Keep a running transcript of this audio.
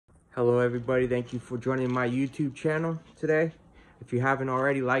Hello everybody, thank you for joining my YouTube channel today. If you haven't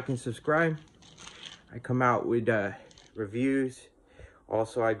already, like and subscribe. I come out with reviews.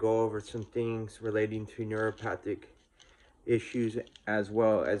 Also, I go over some things relating to neuropathic issues as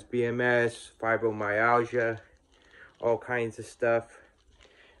well as BMS, fibromyalgia, all kinds of stuff.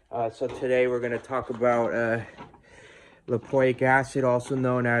 So today we're going to talk about lipoic acid, also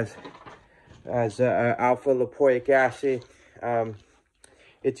known as alpha lipoic acid.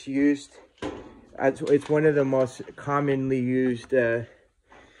 It's used it's one of the most commonly used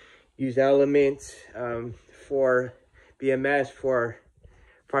elements for BMS, for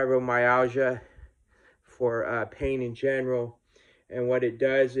fibromyalgia, for pain in general. And what it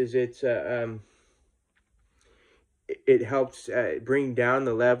does is it helps bring down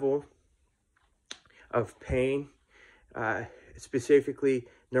the level of pain, specifically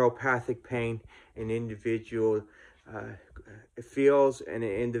neuropathic pain an individual feels and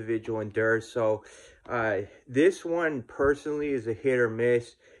an individual endures. So this one personally is a hit or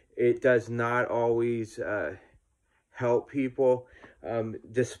miss. It does not always help people.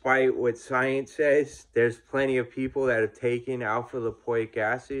 Despite what science says, there's plenty of people that have taken alpha lipoic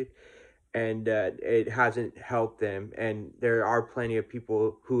acid and it hasn't helped them, and there are plenty of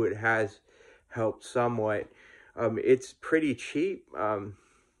people who it has helped somewhat. It's pretty cheap.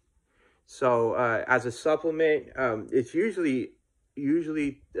 So as a supplement, it's usually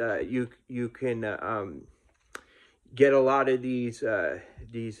you can get a lot of these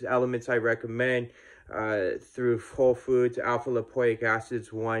elements I recommend through Whole Foods. Alpha lipoic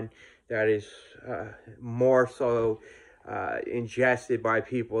acid's one that is more so ingested by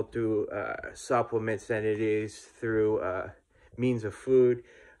people through supplements than it is through means of food,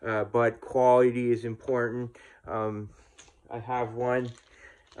 but quality is important. I have one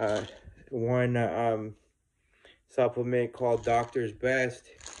supplement called Doctor's Best,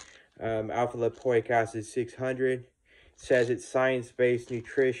 Alpha Lipoic Acid 600. It says it's science-based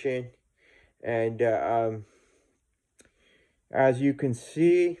nutrition, and as you can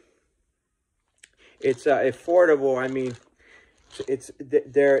see, it's affordable. I mean,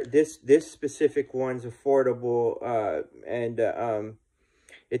 this specific one's affordable, and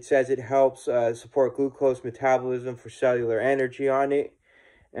it says it helps support glucose metabolism for cellular energy on it,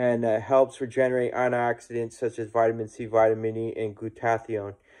 and helps regenerate antioxidants such as vitamin C, vitamin E, and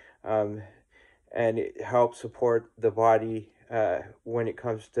glutathione. And it helps support the body when it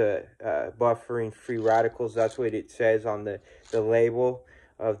comes to buffering free radicals. That's what it says on the label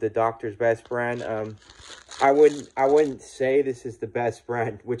of the Doctor's Best brand. I wouldn't say this is the best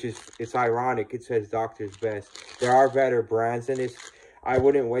brand, which is, it's ironic. It says Doctor's Best. There are better brands than this. I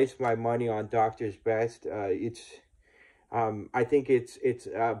wouldn't waste my money on Doctor's Best. I think it's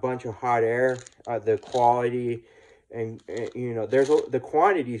a bunch of hot air. The quality and you know, the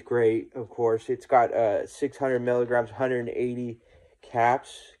quantity is great. Of course, it's got 600 milligrams, 180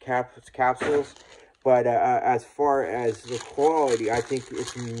 capsules. But as far as the quality, I think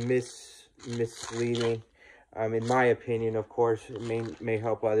it's misleading. In my opinion, of course, it may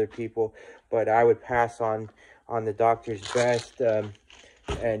help other people, but I would pass on the Doctor's Best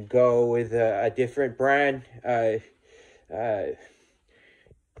and go with a different brand.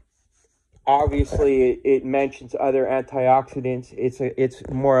 Obviously it mentions other antioxidants. It's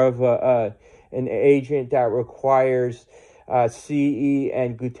more of an agent that requires CE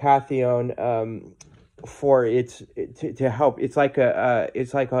and glutathione for to help. It's like I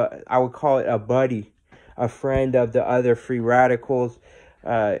would call it a buddy, a friend of the other free radicals.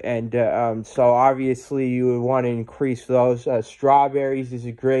 So obviously you would want to increase those. Strawberries is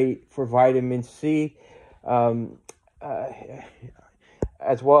great for vitamin C,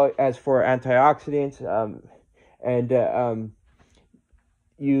 as well as for antioxidants,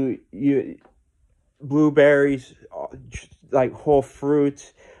 blueberries, like whole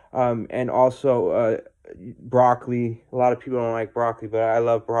fruits, and also broccoli. A lot of people don't like broccoli, but I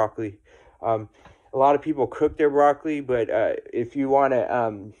love broccoli. A lot of people cook their broccoli, but if you want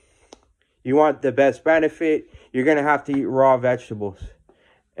to, you want the best benefit, you're gonna have to eat raw vegetables,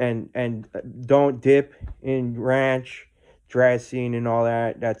 and don't dip in ranch dressing and all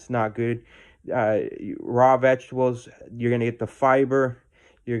that. That's not good. Raw vegetables, you're gonna get the fiber,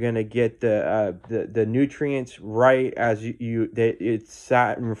 you're gonna get the nutrients right as it's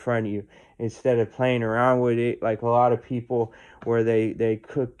sat in front of you, instead of playing around with it like a lot of people where they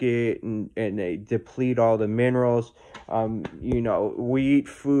cook it and they deplete all the minerals. You know, we eat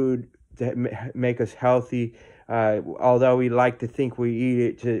food that make us healthy, although we like to think we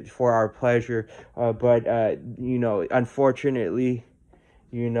eat it for our pleasure, but you know, unfortunately,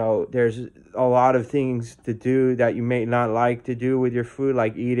 You know, there's a lot of things to do that you may not like to do with your food,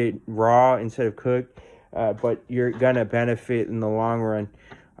 like eat it raw instead of cooked, but you're gonna benefit in the long run.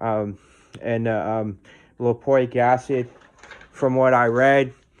 Lipoic acid, from what I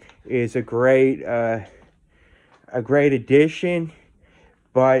read, is a great addition,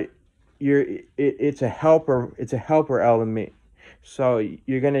 but it's a helper element. So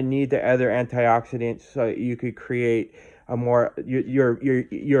you're gonna need the other antioxidants so you could create a more you're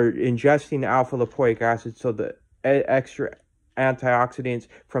ingesting the alpha lipoic acid, so the extra antioxidants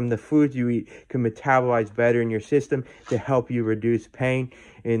from the foods you eat can metabolize better in your system to help you reduce pain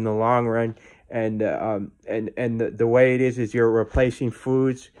in the long run. And the way it is you're replacing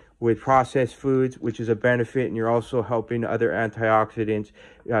foods with processed foods, which is a benefit, and you're also helping other antioxidants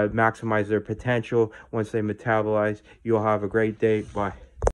maximize their potential. Once they metabolize, you'll have a great day. Bye.